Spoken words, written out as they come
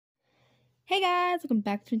Hey guys, welcome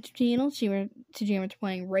back to the channel. Today we're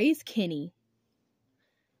playing Raise Kenny.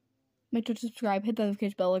 Make sure to subscribe, hit the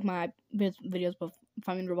notification bell, like my videos both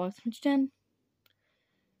finding Roblox page 10.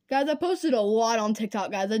 Guys, I posted a lot on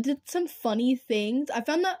TikTok, guys. I did some funny things. I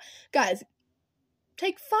found that, guys,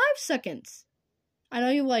 take 5 seconds. I know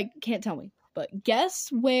you can't tell me, but guess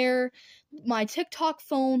where my TikTok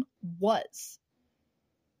phone was?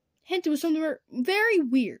 Hint, it was something very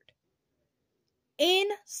weird.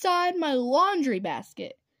 Inside my laundry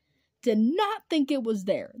basket. Did not think it was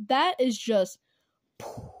there. That is just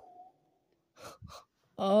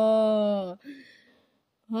oh,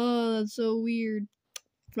 that's so weird.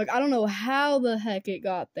 I don't know how the heck it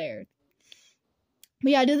got there.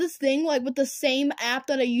 But yeah, I did this thing with the same app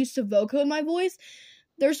that I used to vocode my voice.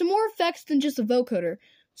 There's some more effects than just a vocoder.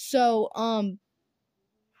 So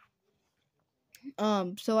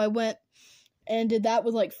so I went and did that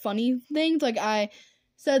with funny things. I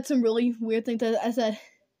said some really weird things. I said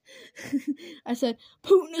I said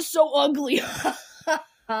Putin is so ugly.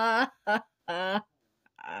 Yeah,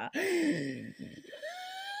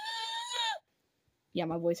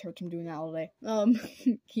 my voice hurts from doing that all day.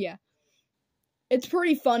 Yeah. It's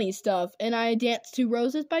pretty funny stuff. And I danced to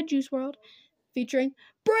Roses by Juice WRLD featuring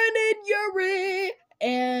Brennan Urie.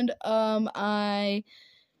 And I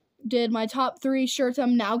did my top 3 shirts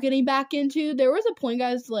I'm now getting back into. There was a point,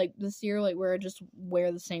 guys, this year, where I just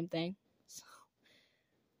wear the same thing. So,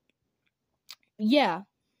 yeah.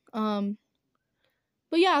 But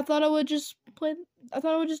yeah, I thought I would just do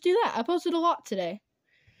that. I posted a lot today.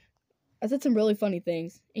 I said some really funny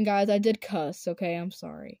things. And guys, I did cuss, okay? I'm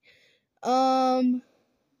sorry. Skateboard.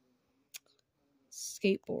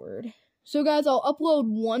 So guys, I'll upload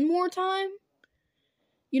one more time.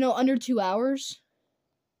 Under 2 hours.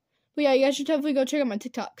 But yeah, you guys should definitely go check out my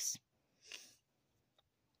TikToks.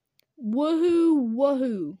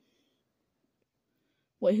 Woohoo.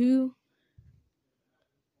 Woohoo.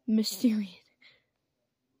 Mysterious.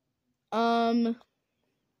 Let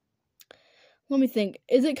me think.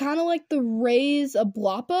 Is it kind of like the Raise a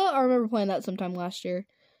Bloppa? I remember playing that sometime last year.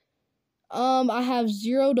 I have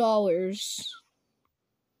 $0.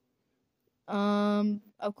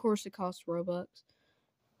 Of course it costs Robux.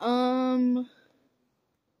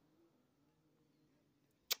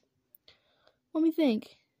 Let me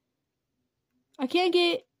think. I can't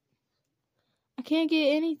get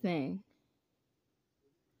anything.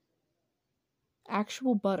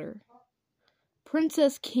 Actual butter.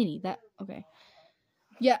 Princess Kenny. Okay.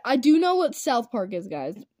 Yeah, I do know what South Park is,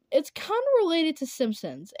 guys. It's kind of related to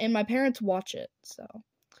Simpsons, and my parents watch it, so.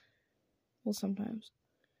 Well, sometimes.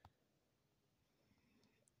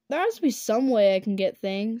 There has to be some way I can get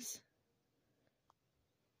things.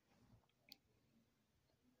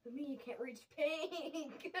 I mean, you can't reach pink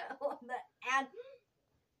on the ad.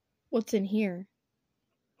 What's in here?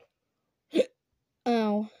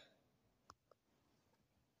 Oh.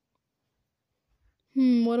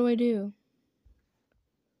 What do I do?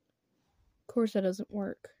 Of course that doesn't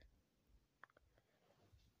work.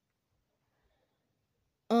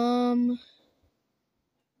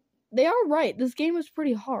 They are right. This game is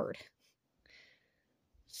pretty hard.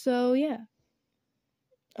 So, yeah.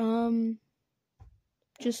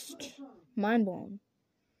 Just mind blown.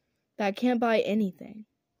 That I can't buy anything.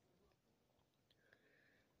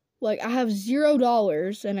 I have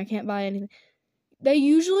 $0 and I can't buy anything. They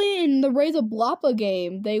usually, in the Raise a Bloppa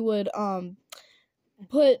game, they would,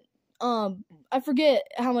 put, I forget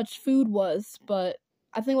how much food was, but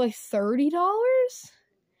I think $30?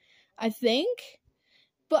 I think.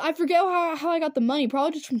 But I forget how I got the money.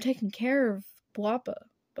 Probably just from taking care of Bloppa.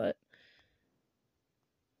 But,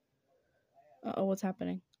 uh-oh, what's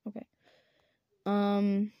happening? Okay.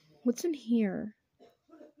 What's in here?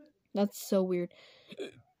 That's so weird.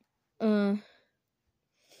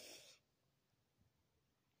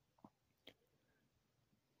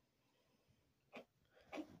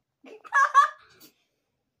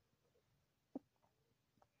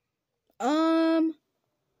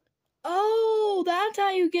 Oh, that's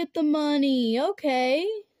how you get the money. Okay.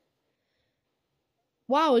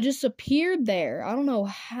 Wow, it just appeared there. I don't know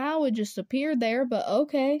how it just appeared there, but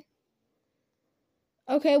okay.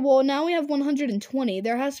 Okay, well, now we have 120.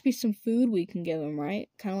 There has to be some food we can give him, right?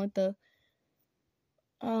 Kind of like the,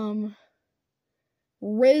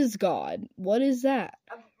 Riz God. What is that?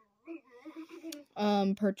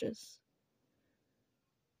 Purchase.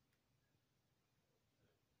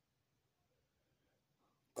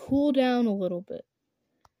 Cool down a little bit.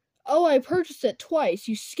 Oh, I purchased it twice,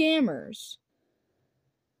 you scammers.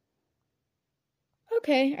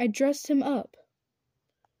 Okay, I dressed him up.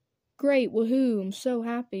 Great, woohoo, I'm so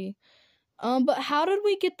happy. But how did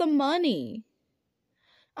we get the money?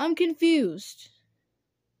 I'm confused.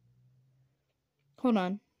 Hold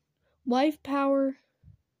on. Life power.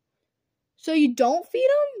 So you don't feed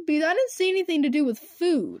them? Because I didn't see anything to do with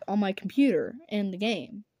food on my computer in the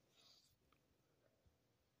game.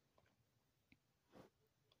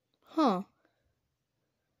 Huh.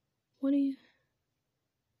 What do you...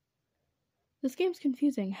 This game's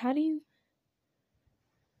confusing. How do you...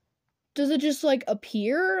 Does it just, like,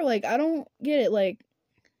 appear? Like, I don't get it. Like...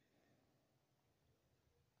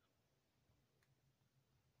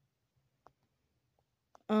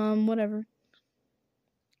 Whatever.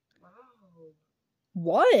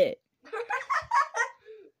 What?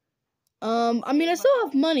 I mean, I still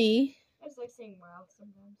have money. I just like saying wow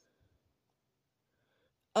sometimes.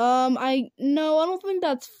 No, I don't think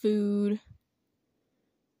that's food.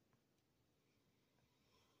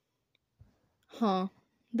 Huh.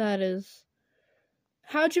 That is.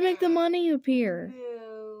 How'd you make the money appear?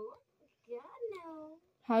 No. Yeah, no.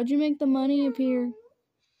 How'd you make the money appear?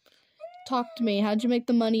 Talk to me. How'd you make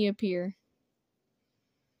the money appear?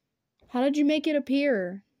 How did you make it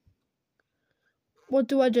appear? What,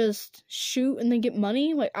 do I just shoot and then get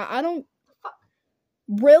money? Like, I don't...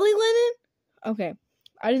 Really, Lennon? Okay.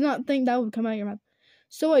 I did not think that would come out of your mouth.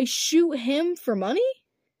 So I shoot him for money?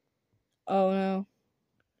 Oh, no.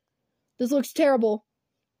 This looks terrible.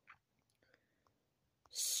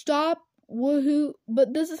 Stop. Woohoo.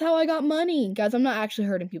 But this is how I got money. Guys, I'm not actually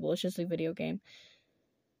hurting people. It's just a video game.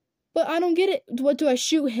 But I don't get it. What, do I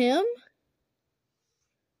shoot him?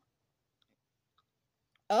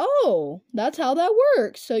 Oh, that's how that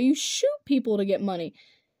works. So you shoot people to get money.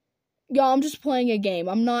 Y'all, I'm just playing a game.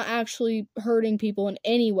 I'm not actually hurting people in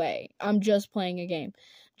any way. I'm just playing a game.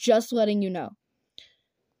 Just letting you know.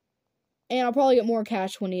 And I'll probably get more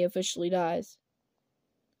cash when he officially dies.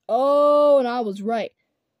 Oh, and I was right.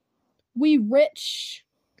 We rich.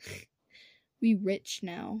 We rich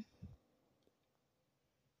now.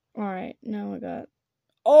 Alright, now I got...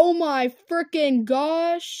 Oh my freaking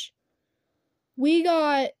gosh! We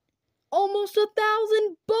got almost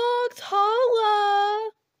 $1,000!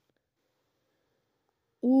 Holla!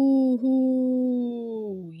 Ooh,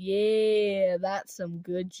 yeah, that's some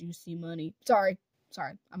good juicy money. Sorry,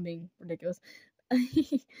 I'm being ridiculous.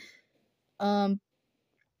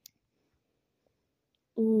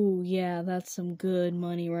 Ooh, yeah, that's some good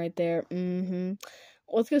money right there.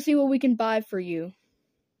 Let's go see what we can buy for you.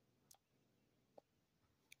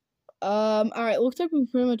 Alright, looks like we can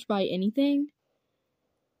pretty much buy anything.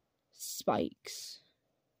 Spikes.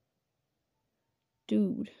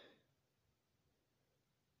 Dude.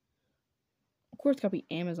 Of course, it's gotta be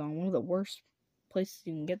Amazon, one of the worst places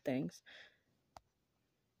you can get things.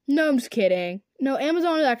 No, I'm just kidding. No,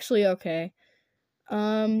 Amazon is actually okay.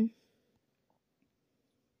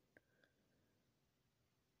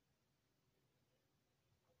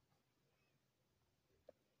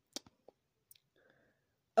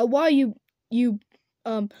 Why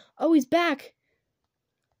oh, he's back.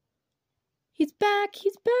 He's back.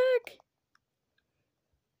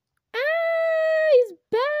 Ah, he's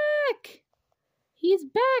back. He's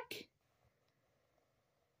back.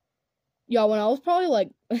 Y'all, when I was probably like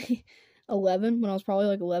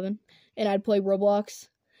 11, and I'd play Roblox.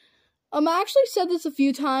 I actually said this a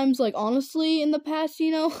few times, like, honestly, in the past,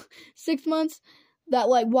 6 months, that,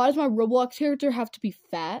 like, why does my Roblox character have to be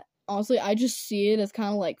fat? Honestly, I just see it as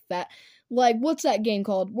kind of, like, fat. Like, what's that game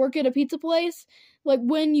called? Work at a pizza place? Like,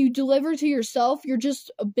 when you deliver to yourself, you're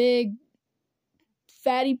just a big,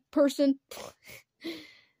 fatty person.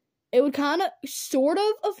 It would kind of, sort of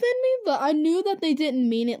offend me, but I knew that they didn't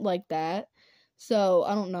mean it like that. So,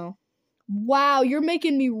 I don't know. Wow, you're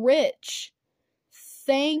making me rich.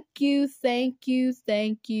 Thank you. Thank you.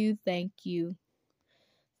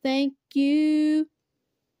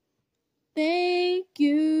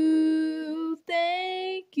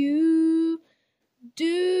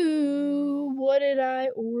 Dude, what did I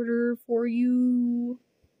order for you?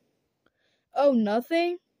 Oh,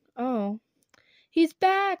 nothing? Oh. He's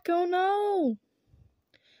back. Oh, no.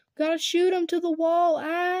 Gotta shoot him to the wall.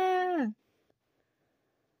 Ah,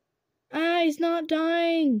 he's not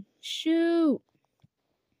dying. Shoot.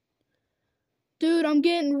 Dude, I'm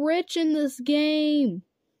getting rich in this game.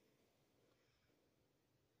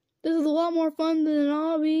 This is a lot more fun than an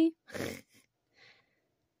obby.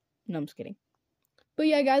 No, I'm just kidding. But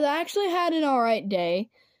yeah, guys, I actually had an alright day.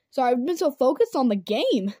 Sorry, I've been so focused on the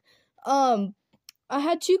game. I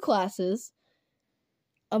had 2 classes.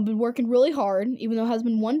 I've been working really hard, even though it hasn't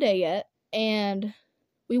been 1 day yet. And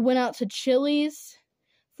we went out to Chili's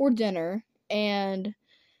for dinner. And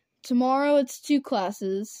tomorrow it's 2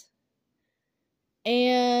 classes.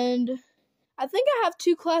 And I think I have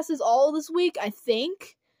 2 classes all this week, I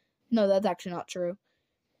think. No, that's actually not true.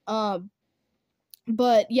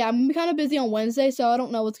 But yeah, I'm gonna be kind of busy on Wednesday, so I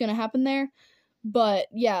don't know what's gonna happen there. But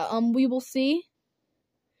yeah, we will see.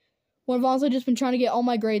 I've also just been trying to get all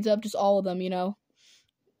my grades up, just all of them,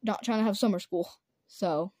 not trying to have summer school.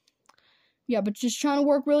 So yeah, but just trying to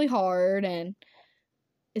work really hard, and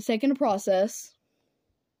it's taking a process.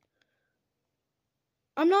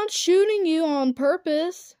 I'm not shooting you on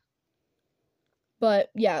purpose.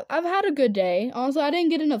 But yeah, I've had a good day. Honestly, I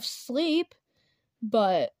didn't get enough sleep,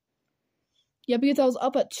 but yeah, because I was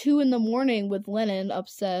up at 2 in the morning with Lennon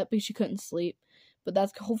upset because she couldn't sleep. But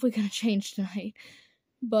that's hopefully gonna change tonight.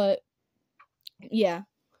 But yeah,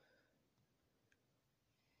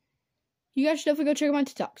 you guys should definitely go check out my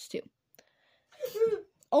TikToks too.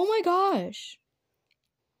 Oh my gosh.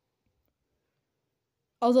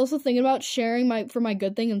 I was also thinking about sharing for my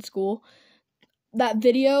good thing in school. That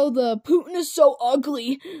video, the Putin is so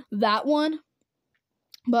ugly, that one.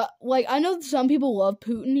 But, like, I know some people love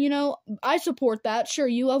Putin, I support that. Sure,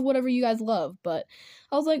 you love whatever you guys love. But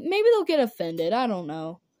I was like, maybe they'll get offended. I don't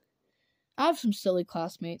know. I have some silly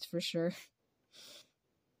classmates for sure.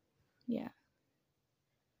 Yeah.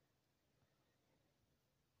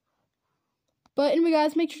 But anyway,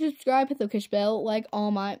 guys, make sure to subscribe, hit the notification bell, like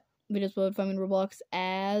all my videos uploaded from Roblox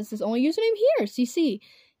as this only username here, CC.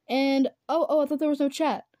 And, I thought there was no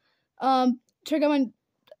chat. Check out my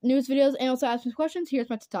newest videos and also ask me questions. Here's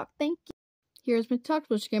my TikTok. Thank you. Here's my TikTok,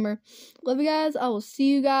 Bush Gamer. Love you guys. I will see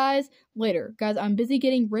you guys later. Guys, I'm busy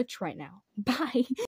getting rich right now. Bye.